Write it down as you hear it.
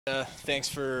Thanks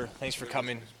for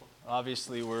coming.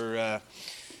 Obviously, we're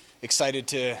excited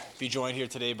to be joined here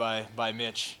today by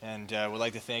Mitch, and would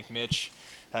like to thank Mitch,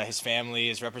 his family,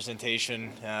 his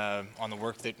representation on the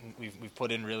work that we've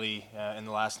put in really in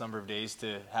the last number of days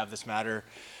to have this matter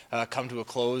come to a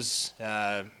close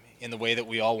in the way that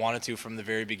we all wanted to from the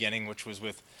very beginning, which was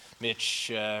with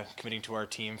Mitch committing to our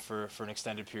team for an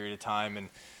extended period of time, and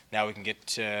now we can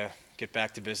get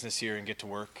back to business here and get to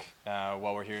work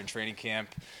while we're here in training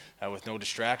camp with no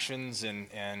distractions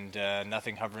and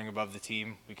nothing hovering above the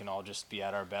team. We can all just be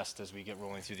at our best as we get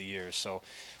rolling through the years. So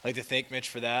I'd like to thank Mitch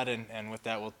for that, and with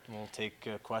that we'll take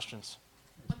questions.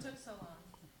 What took so long?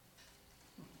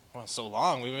 Well, so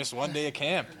long. We missed one day of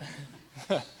camp.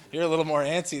 You're a little more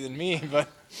antsy than me,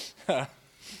 but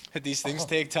these things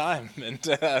take time, and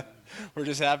we're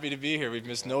just happy to be here. We've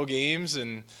missed no games,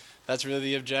 and that's really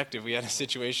the objective. We had a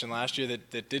situation last year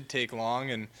that did take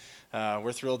long, and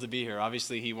we're thrilled to be here.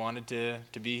 Obviously, he wanted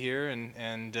to be here,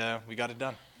 and we got it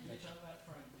done. Mitch, on that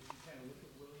front, did you kind of look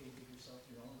at Willie and give yourself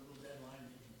your own little deadline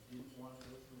that you didn't want to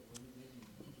go through what Willie did and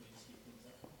maybe speed things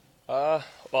up?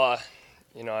 Well,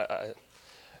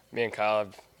 me and Kyle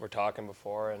were talking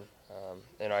before,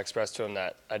 and I expressed to him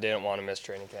that I didn't want to miss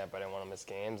training camp. I didn't want to miss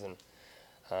games, and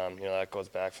that goes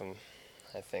back from,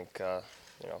 I think,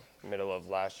 middle of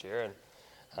last year,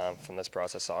 and from this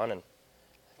process on, and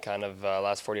kind of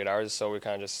last 48 hours or so, we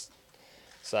kind of just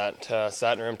sat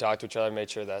in a room, talked to each other, made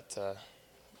sure that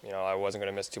I wasn't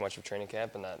going to miss too much of training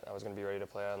camp, and that I was going to be ready to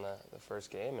play on the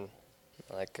first game. And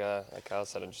like Kyle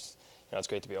said, it's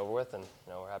great to be over with, and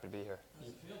we're happy to be here. How's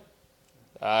it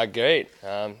feel? Great.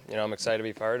 I'm excited to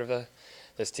be part of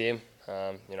this team.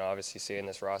 Obviously seeing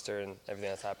this roster and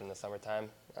everything that's happened in the summertime,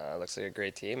 looks like a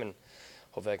great team, and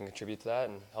hopefully I can contribute to that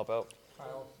and help out.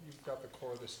 Kyle, you've got the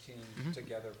core of this team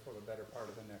together for the better part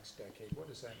of the next decade. What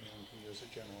does that mean to you as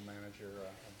a general manager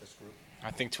of this group?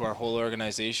 I think to our whole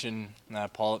organization,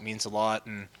 Paul, it means a lot,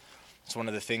 and it's one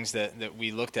of the things that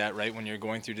we looked at, right, when you're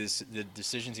going through the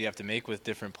decisions you have to make with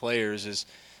different players is,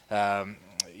 I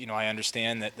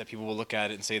understand that people will look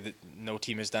at it and say that no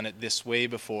team has done it this way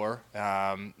before.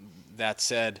 That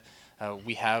said,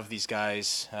 we have these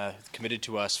guys committed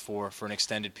to us for an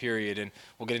extended period, and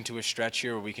we'll get into a stretch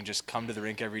here where we can just come to the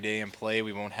rink every day and play.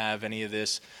 We won't have any of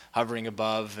this hovering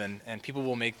above, and people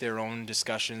will make their own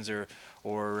discussions or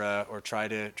try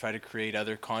to create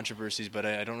other controversies, but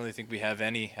I don't really think we have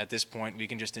any at this point. We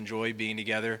can just enjoy being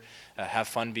together, have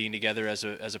fun being together as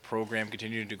a program,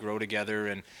 continuing to grow together,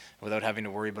 and without having to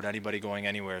worry about anybody going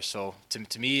anywhere. So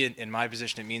to me, in my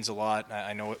position, it means a lot.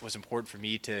 I know it was important for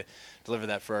me to deliver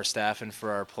that for our staff and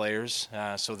for our players,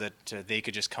 so that they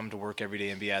could just come to work every day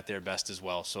and be at their best as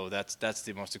well. So that's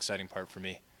the most exciting part for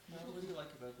me. What do you like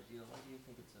about the deal? Why do you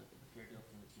think it's a fair deal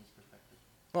from the team's perspective?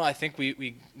 Well, I think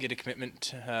we get a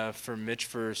commitment for Mitch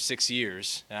for 6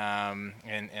 years,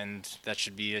 and that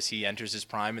should be as he enters his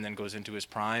prime and then goes into his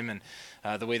prime.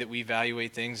 And the way that we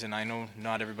evaluate things, and I know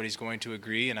not everybody's going to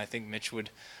agree, and I think Mitch would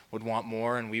want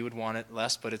more and we would want it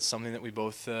less, but it's something that we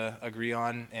both agree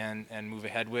on and move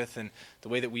ahead with. And the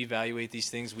way that we evaluate these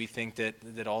things, we think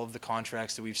that all of the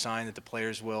contracts that we've signed, that the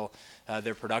players will,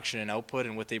 their production and output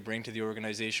and what they bring to the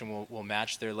organization will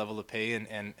match their level of pay,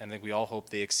 and I think we all hope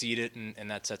they exceed it, and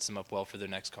that sets them up well for their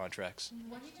next contracts.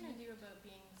 What are you going to do about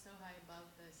being so high above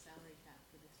the salary cap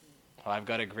for the team? I've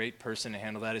got a great person to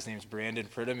handle that. His name's Brandon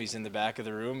Pridham. He's in the back of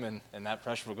the room, and that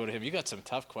pressure will go to him. You got some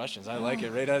tough questions. I like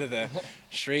it. Right out of the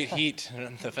straight heat,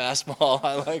 the fastball.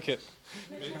 I like it.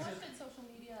 Mitch, how much did social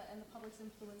media and the public's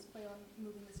influence play on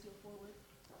moving this deal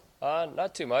forward?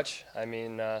 Not too much. I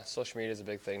mean, social media is a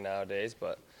big thing nowadays,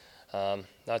 but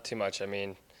not too much. I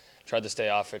mean, tried to stay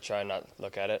off it, try not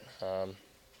look at it.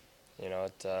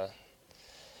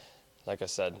 Like I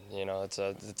said, it's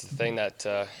a thing that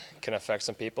can affect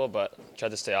some people, but try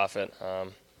to stay off it.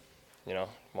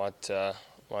 Want to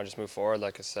just move forward.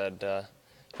 Like I said,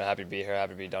 happy to be here,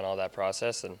 happy to be done all that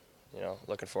process, and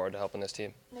looking forward to helping this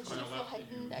team. Mitch, do you feel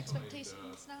heightened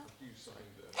expectations now? You signed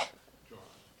John.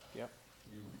 Yep.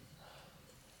 You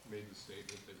made the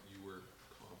statement that you were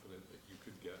confident that you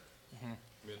could get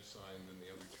Mitch signed and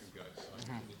the other two guys signed.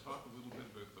 Can you talk a little bit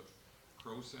about the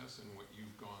process and what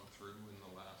you've gone through in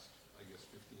the last, I guess,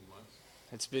 15 months?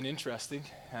 It's been interesting.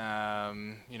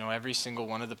 Every single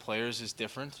one of the players is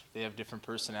different. They have different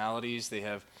personalities. They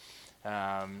have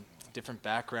different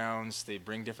backgrounds. They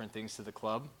bring different things to the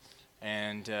club.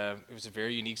 And it was a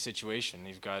very unique situation.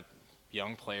 You've got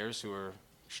young players who are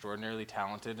extraordinarily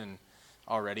talented and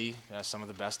already some of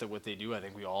the best at what they do. I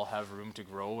think we all have room to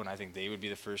grow, and I think they would be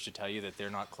the first to tell you that they're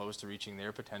not close to reaching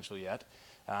their potential yet.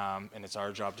 and it's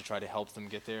our job to try to help them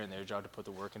get there, and their job to put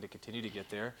the work in to continue to get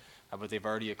there. But they've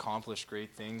already accomplished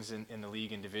great things in the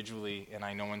league individually, and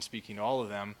I know in speaking to all of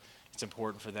them, it's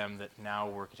important for them that now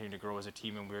we're continuing to grow as a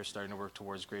team and we're starting to work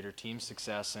towards greater team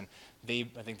success. And I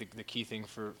think the key thing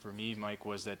for me, Mike,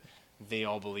 was that they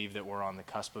all believe that we're on the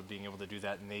cusp of being able to do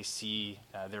that, and they see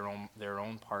their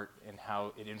own part in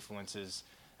how it influences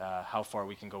how far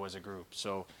we can go as a group.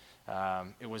 So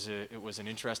it was an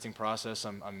interesting process.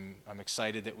 I'm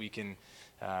excited that we can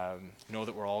know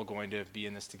that we're all going to be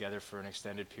in this together for an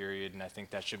extended period, and I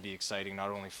think that should be exciting not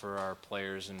only for our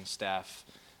players and staff,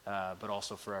 but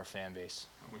also for our fan base.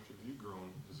 How much have you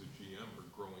grown as a GM or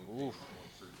growing pains going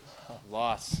through this?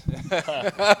 Lots.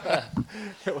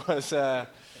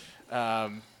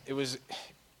 It was.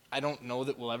 I don't know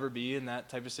that we'll ever be in that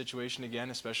type of situation again,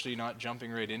 especially not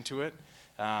jumping right into it.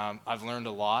 I've learned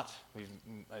a lot.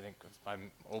 I think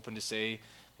I'm open to say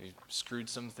we've screwed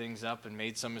some things up and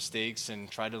made some mistakes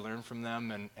and tried to learn from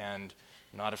them, and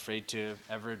not afraid to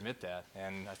ever admit that.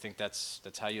 And I think that's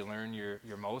how you learn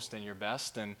your most and your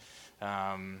best. And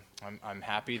I'm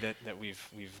happy that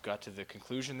we've got to the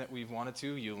conclusion that we've wanted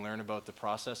to. You learn about the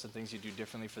process and things you do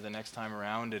differently for the next time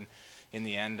around. And in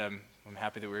the end, I'm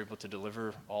happy that we were able to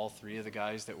deliver all three of the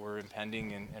guys that were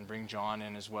impending and bring John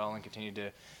in as well and continue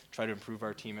to try to improve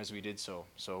our team as we did so.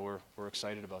 So we're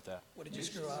excited about that. What did you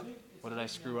screw up? What did I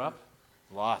screw up?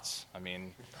 Lots. I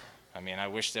mean, I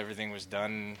wished everything was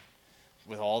done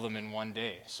with all of them in one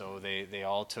day. So they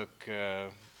all took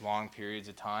long periods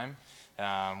of time.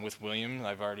 With William,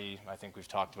 I think we've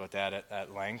talked about that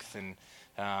at length, and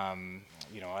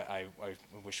I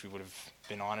wish we would have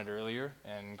been on it earlier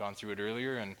and gone through it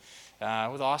earlier. And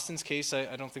with Austin's case,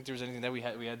 I don't think there was anything that we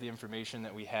had the information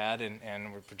that we had,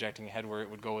 and we're projecting ahead where it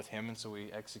would go with him, and so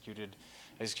we executed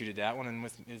that one. And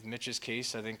with Mitch's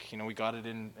case, I think we got it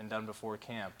in and done before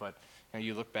camp, but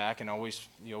you look back and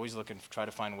you always look and try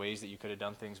to find ways that you could have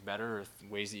done things better, or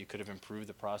ways that you could have improved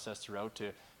the process throughout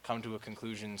to come to a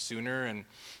conclusion sooner. And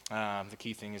the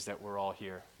key thing is that we're all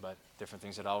here, but different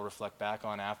things that I'll reflect back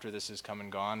on after this has come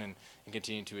and gone, and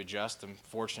continue to adjust. I'm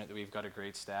fortunate that we've got a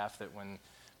great staff that when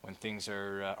things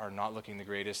are not looking the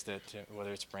greatest, that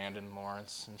whether it's Brandon,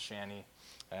 Lawrence, and Shani,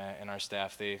 and our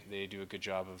staff, they do a good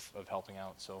job of helping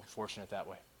out. So fortunate that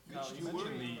way. Kyle, you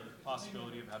mentioned the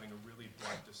possibility of having a really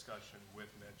blunt discussion with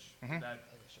Mitch. Did that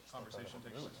conversation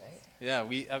take place? Yeah,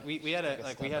 we had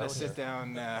a sit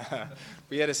down.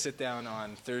 We had a sit down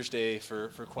on Thursday for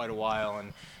quite a while, and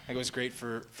I think it was great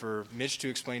for Mitch to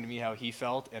explain to me how he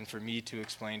felt, and for me to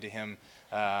explain to him,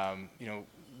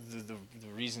 the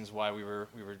reasons why we were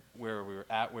where we're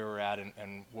at,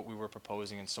 and what we were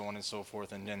proposing, and so on and so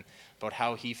forth, and then about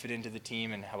how he fit into the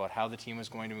team, and about how the team was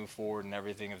going to move forward, and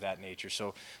everything of that nature.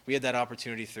 So we had that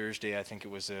opportunity Thursday. I think it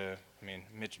was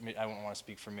Mitch, I don't want to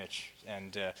speak for Mitch,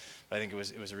 and but I think it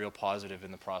was a real positive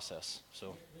in the process.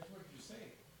 So. What did you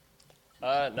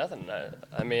say? Nothing.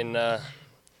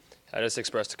 I just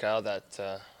expressed to Kyle that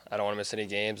I don't want to miss any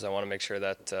games. I want to make sure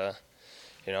that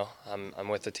I'm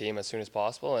with the team as soon as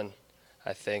possible, and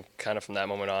I think kind of from that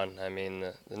moment on,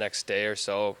 the next day or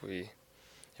so,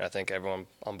 I think everyone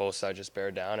on both sides just bear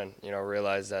down and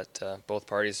realize that both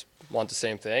parties want the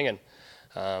same thing,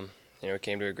 and we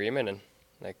came to agreement, and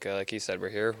like he said, we're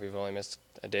here. We've only missed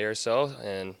a day or so,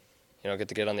 and get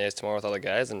to get on the ice tomorrow with all the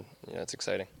guys, and it's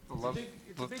exciting.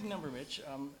 It's a big number, Mitch.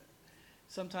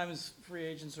 Sometimes free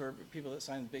agents or people that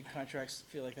sign big contracts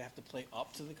feel like they have to play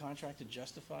up to the contract to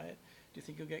justify it. Do you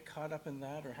think you'll get caught up in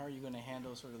that, or how are you going to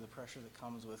handle sort of the pressure that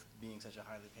comes with being such a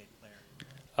highly paid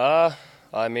player?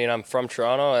 I'm from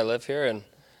Toronto. I live here, and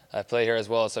I play here as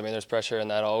well. So there's pressure in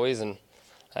that always, and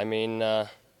you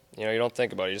don't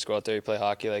think about it. You just go out there, you play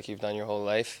hockey like you've done your whole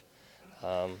life.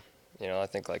 I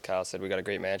think like Kyle said, we got a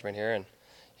great management here, and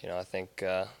I think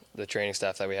the training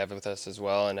staff that we have with us as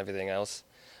well, and everything else,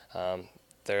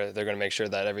 they're going to make sure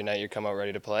that every night you come out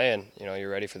ready to play, and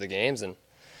you're ready for the games. And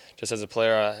just as a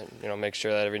player, make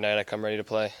sure that every night I come ready to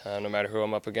play, no matter who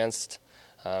I'm up against,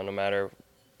 no matter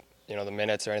the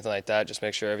minutes or anything like that. Just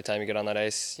make sure every time you get on that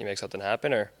ice, you make something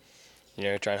happen, or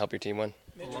try and help your team win.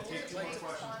 What was your teammate's response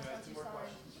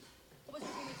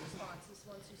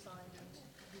once you signed and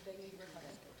they knew you were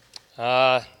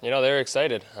coming? They were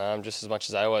excited, just as much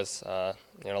as I was. A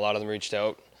lot of them reached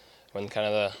out when kind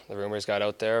of the rumors got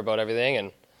out there about everything,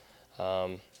 and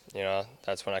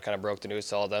that's when I kind of broke the news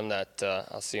to all of them that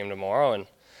I'll see them tomorrow. And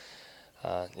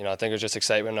I think it was just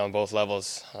excitement on both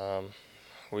levels.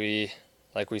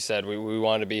 Like we said, we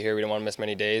wanted to be here. We didn't want to miss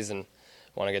many days, and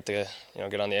want to get to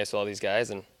get on the ice with all these guys.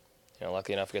 And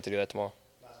lucky enough, we get to do that tomorrow.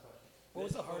 What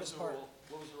was the hardest part?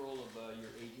 What was the role of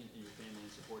your agent and your family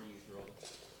in supporting you through all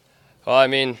Well, I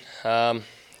mean,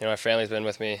 my family's been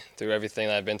with me through everything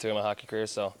that I've been through in my hockey career,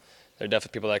 so they're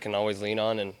definitely people that I can always lean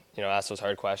on and, ask those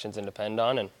hard questions and depend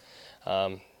on.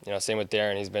 And, same with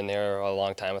Darren. He's been there a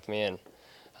long time with me. And,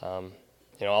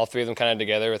 all three of them kind of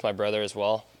together with my brother as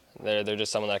well. They're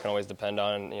just someone that I can always depend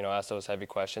on and, ask those heavy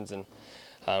questions and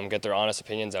get their honest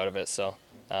opinions out of it. So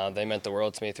they meant the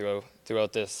world to me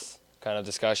throughout this kind of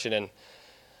discussion. And,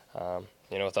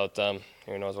 without them,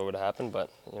 who knows what would have happened.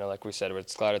 But, like we said, we're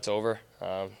just glad it's over.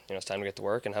 It's time to get to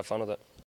work and have fun with it.